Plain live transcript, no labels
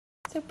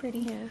So pretty.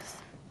 Yes.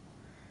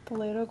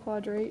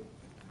 Palato-quadrate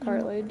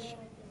cartilage,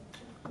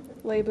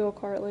 labial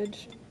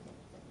cartilage.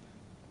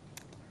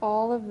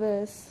 All of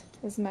this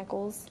is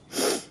Meckel's.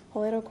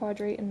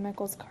 Palato-quadrate and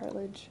Meckel's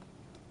cartilage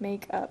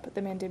make up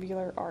the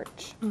mandibular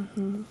arch.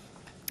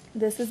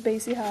 This is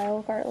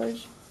basihyoid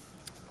cartilage.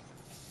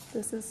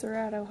 This is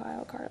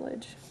ceratoghyal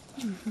cartilage.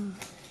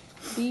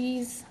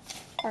 These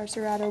are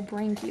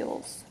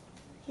ceratobranchials.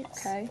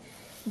 Yes. Okay.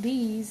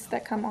 These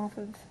that come off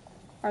of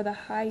are the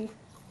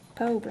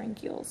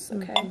hypobranchials.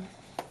 Okay.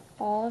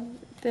 All of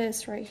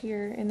this right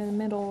here in the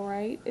middle,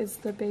 right, is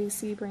the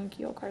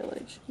basibranchial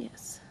cartilage.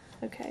 Yes.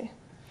 Okay.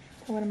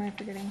 What am I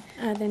forgetting?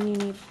 Then you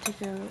need to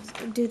go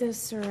do the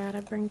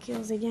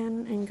ceratobranchials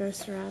again and go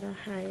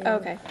ceratoghyal.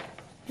 Okay.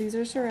 These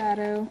are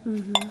cerato.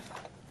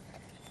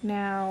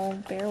 Now,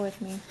 bear with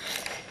me.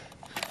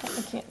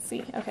 I can't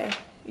see. Okay.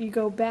 You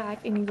go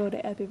back and you go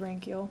to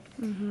epibranchial.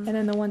 And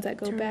then the ones that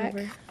go Turn back.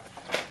 over.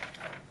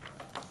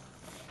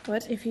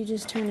 What? If you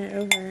just turn it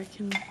over, I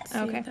can see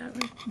it that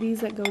way. These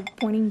that go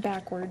pointing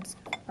backwards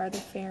are the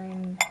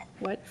Pharyngobranchial.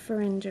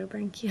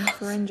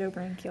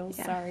 Pharyngobranchials,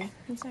 Yeah. sorry.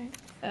 That's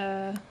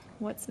right.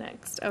 What's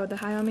next? Oh, the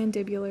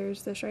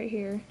hyomandibulars, this right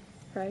here,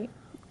 right?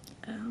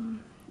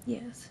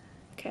 Yes.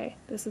 Okay,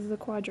 this is the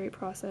quadrate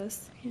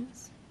process,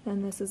 Yes.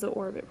 and this is the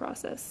orbit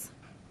process.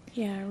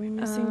 Yeah, are we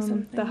missing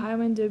something? The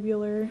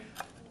hyomandibular,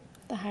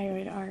 The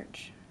hyoid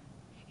arch.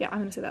 yeah, I'm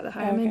gonna say that. The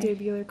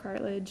hyomandibular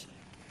cartilage,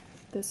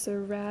 the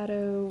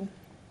ceratoghyal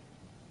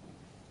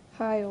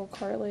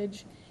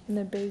cartilage, and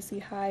the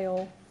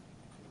basihyoid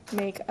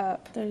make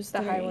up the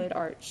hyoid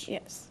arch.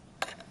 Yes.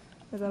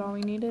 Is that all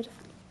we needed?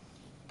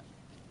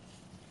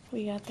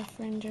 We got the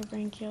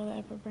pharyngobranchial,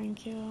 the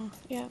epibranchial.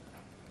 Yep.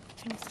 I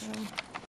think so.